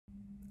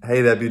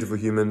Hey there, beautiful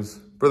humans.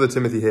 Brother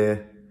Timothy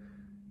here.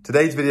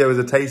 Today's video is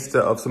a taster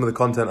of some of the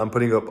content I'm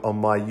putting up on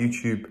my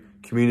YouTube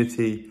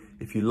community.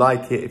 If you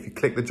like it, if you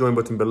click the join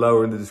button below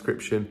or in the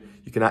description,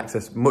 you can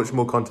access much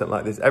more content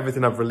like this.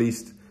 Everything I've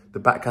released, the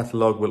back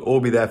catalogue will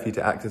all be there for you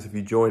to access if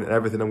you join, and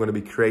everything I'm going to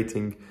be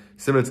creating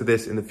similar to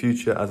this in the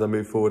future as I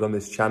move forward on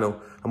this channel.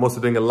 I'm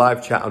also doing a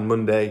live chat on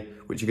Monday,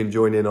 which you can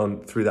join in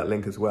on through that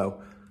link as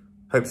well.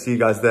 Hope to see you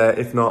guys there.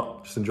 If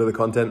not, just enjoy the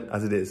content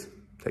as it is.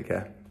 Take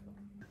care.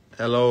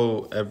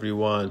 Hello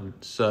everyone.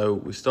 So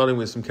we're starting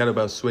with some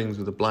kettlebell swings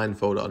with a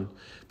blindfold on.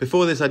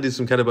 Before this I did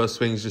some kettlebell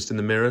swings just in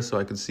the mirror so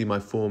I could see my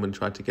form and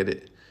try to get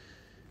it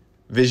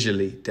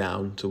visually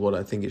down to what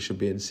I think it should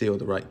be and see all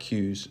the right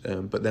cues.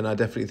 But then I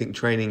definitely think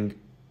training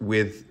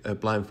with a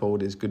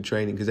blindfold is good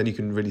training because then you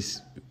can really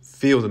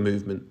feel the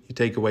movement. You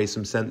take away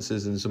some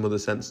sensors and some other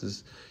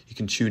sensors you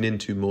can tune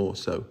into more,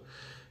 so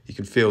you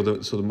can feel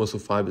the sort of muscle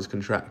fibers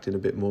contracting a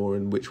bit more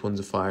and which ones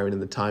are firing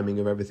and the timing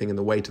of everything and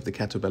the weight of the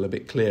kettlebell a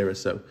bit clearer.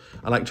 So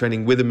I like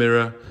training with a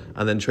mirror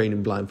and then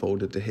training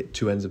blindfolded to hit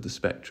two ends of the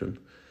spectrum.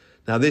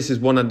 Now this is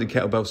one-handed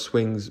kettlebell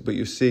swings, but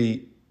you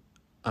see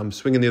I'm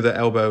swinging the other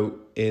elbow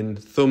in,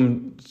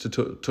 thumb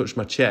to touch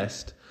my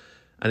chest,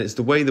 and it's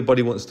the way the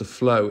body wants to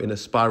flow in a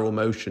spiral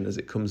motion as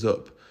it comes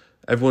up.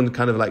 Everyone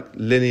kind of like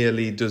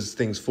linearly does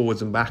things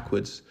forwards and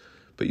backwards,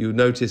 but you'll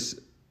notice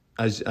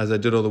as I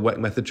did all the Weck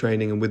Method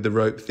training and with the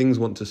rope, things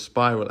want to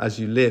spiral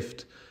as you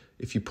lift.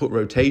 If you put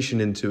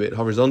rotation into it,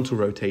 horizontal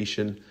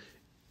rotation,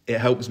 it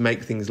helps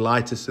make things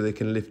lighter so they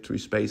can lift through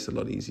space a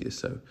lot easier.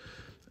 So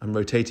I'm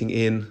rotating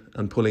in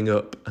and pulling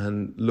up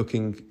and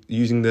looking,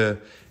 using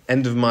the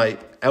end of my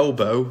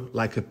elbow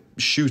like a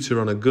shooter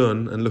on a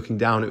gun and looking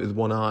down it with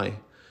one eye.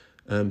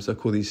 So I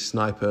call these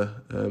sniper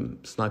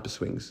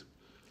swings.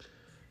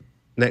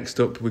 Next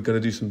up, we're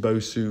going to do some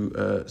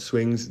Bosu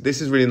swings.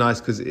 This is really nice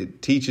because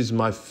it teaches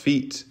my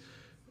feet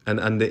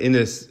and the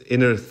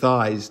inner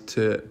thighs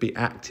to be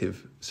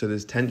active. So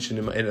there's tension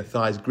in my inner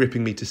thighs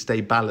gripping me to stay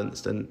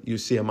balanced. And you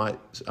see I might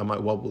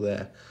wobble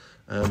there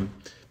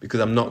because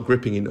I'm not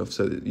gripping enough.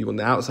 So you want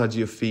the outsides of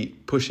your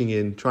feet pushing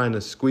in, trying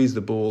to squeeze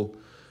the ball,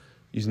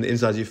 using the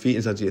insides of your feet,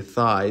 insides of your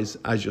thighs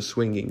as you're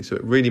swinging. So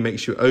it really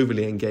makes you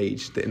overly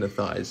engage the inner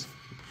thighs.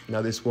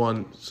 Now this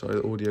one, sorry,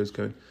 the audio's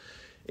going,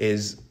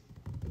 is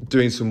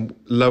doing some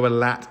lower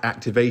lat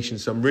activation.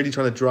 So I'm really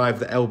trying to drive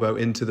the elbow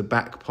into the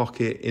back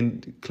pocket,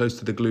 in close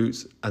to the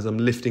glutes as I'm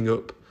lifting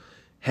up.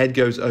 Head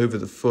goes over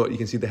the foot. You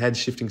can see the head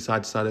shifting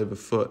side to side over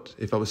foot.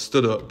 If I was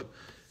stood up,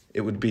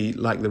 it would be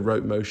like the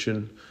rope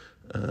motion.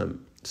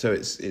 So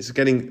it's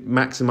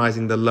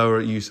maximizing the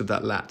lower use of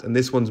that lat. And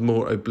this one's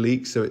more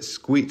oblique. So it's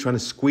trying to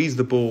squeeze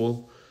the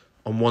ball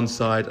on one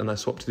side, and I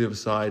swap to the other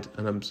side,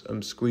 and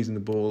I'm squeezing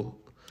the ball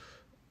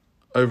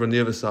over on the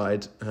other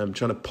side,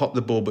 trying to pop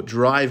the ball, but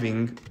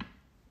driving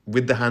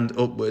with the hand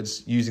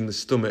upwards, using the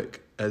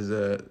stomach as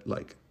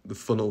like the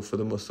funnel for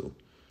the muscle.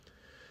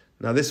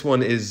 Now this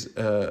one is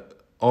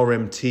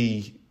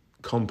RMT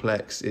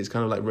complex. It's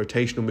kind of like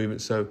rotational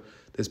movement. So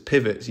there's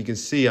pivots. You can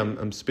see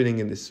I'm spinning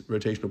in this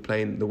rotational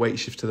plane. The weight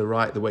shifts to the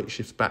right, the weight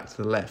shifts back to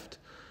the left.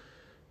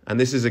 And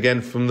this is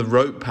again from the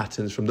rope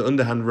patterns, from the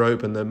underhand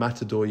rope and the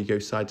matador, you go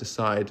side to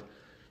side.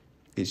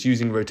 It's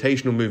using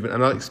rotational movement.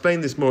 And I'll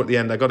explain this more at the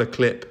end. I got a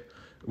clip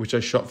which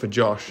I shot for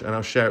Josh, and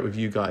I'll share it with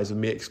you guys of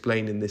me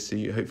explaining this so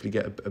you hopefully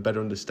get a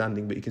better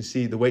understanding. But you can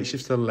see the weight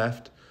shifts to the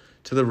left,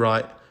 to the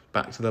right,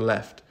 back to the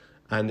left.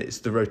 And it's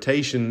the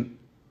rotation,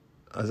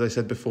 as I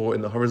said before,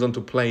 in the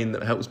horizontal plane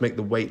that helps make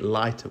the weight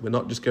lighter. We're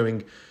not just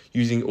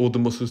using all the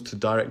muscles to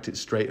direct it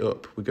straight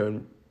up. We're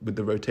going with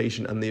the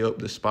rotation and the up.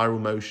 The spiral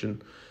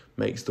motion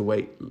makes the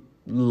weight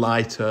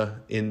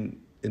lighter in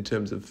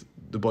terms of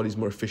the body's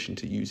more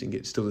efficient at using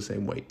it. It's still the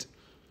same weight.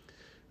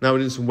 Now we're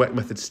doing some Weck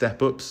Method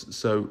step-ups.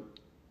 So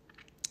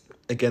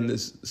again,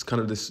 there's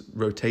kind of this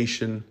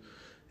rotation.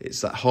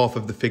 It's like half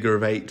of the figure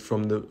of eight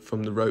from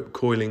the rope,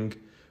 coiling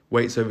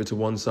weights over to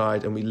one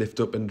side, and we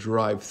lift up and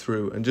drive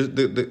through. And just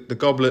the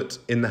goblet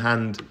in the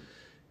hand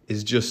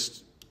is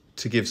just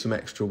to give some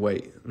extra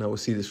weight. Now we'll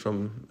see this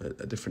from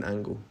a different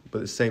angle, but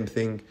the same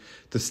thing.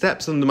 The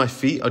steps under my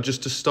feet are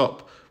just to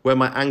stop where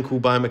my ankle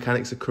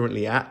biomechanics are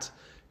currently at,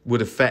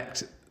 would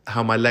affect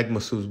how my leg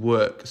muscles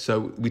work.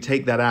 So we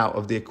take that out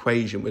of the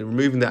equation. We're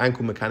removing the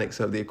ankle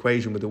mechanics out of the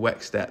equation with the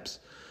Weck steps,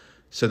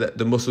 so that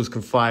the muscles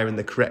can fire in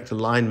the correct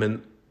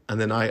alignment. And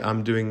then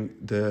I'm doing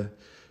the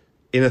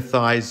inner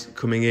thighs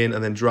coming in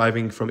and then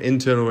driving from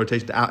internal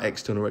rotation to out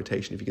external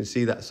rotation. If you can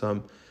see that, so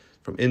I'm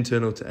from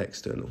internal to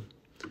external.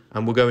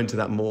 And we'll go into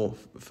that more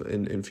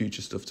in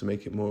future stuff to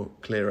make it more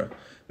clearer.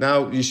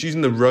 Now, just using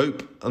the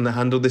rope on the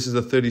handle. This is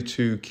a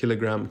 32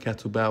 kilogram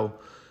kettlebell,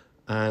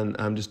 and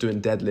I'm just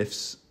doing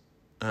deadlifts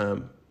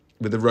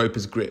with the rope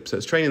as grip. So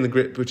it's training the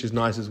grip, which is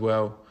nice as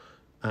well.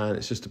 And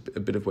it's just a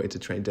bit of way to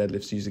train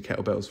deadlifts, use the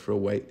kettlebells for a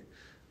weight.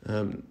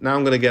 Now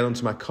I'm going to get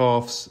onto my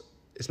calves.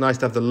 It's nice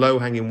to have the low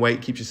hanging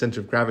weight, keeps your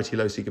center of gravity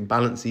low so you can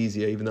balance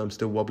easier, even though I'm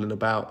still wobbling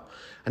about.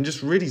 And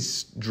just really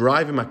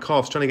driving my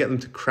calves, trying to get them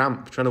to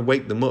cramp, trying to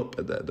wake them up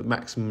at the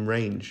maximum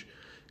range.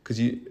 because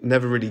you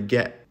never really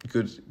get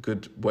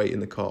good weight in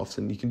the calves.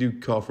 And you can do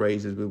calf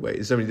raises with weight.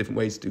 There's so many different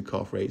ways to do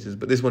calf raises,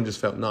 but this one just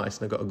felt nice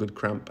and I got a good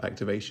cramp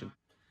activation.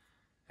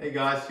 Hey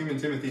guys, Human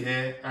Timothy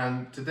here,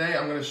 and today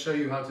I'm going to show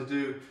you how to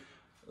do,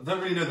 I don't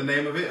really know the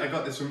name of it. I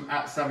got this from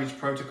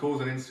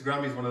 @SavageProtocols on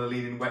Instagram. He's one of the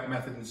leading Weck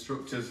Method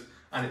instructors,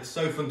 and it's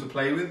so fun to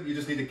play with. You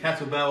just need a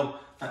kettlebell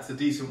that's a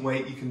decent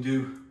weight you can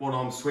do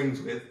one-arm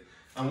swings with.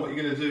 And what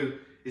you're going to do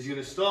is you're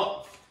going to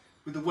start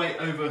with the weight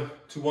over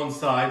to one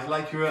side,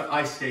 like you're an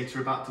ice skater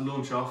about to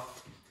launch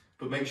off,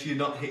 but make sure you're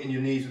not hitting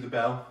your knees with the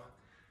bell.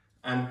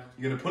 And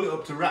you're going to pull it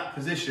up to rack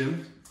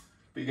position,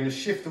 but you're going to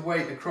shift the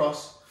weight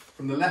across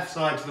from the left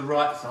side to the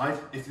right side,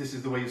 if this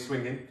is the way you're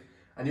swinging.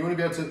 And you want to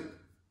be able to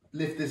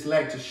lift this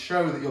leg to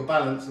show that you're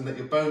balanced and that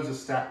your bones are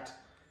stacked,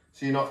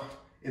 so you're not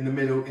in the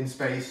middle in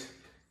space,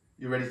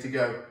 you're ready to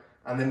go.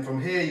 And then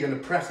from here, you're going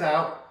to press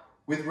out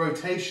with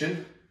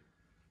rotation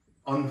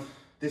on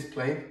this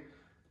plane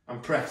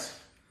and press.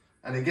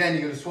 And again,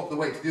 you're going to swap the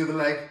weight to the other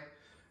leg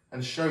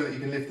and show that you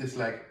can lift this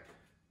leg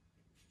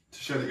to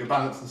show that you're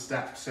balanced and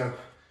stacked. So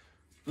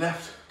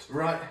left to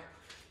right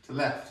to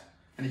left.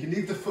 And you can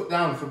leave the foot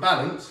down for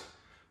balance,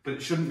 but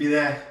it shouldn't be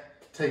there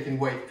taking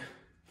weight.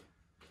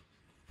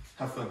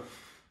 Have fun.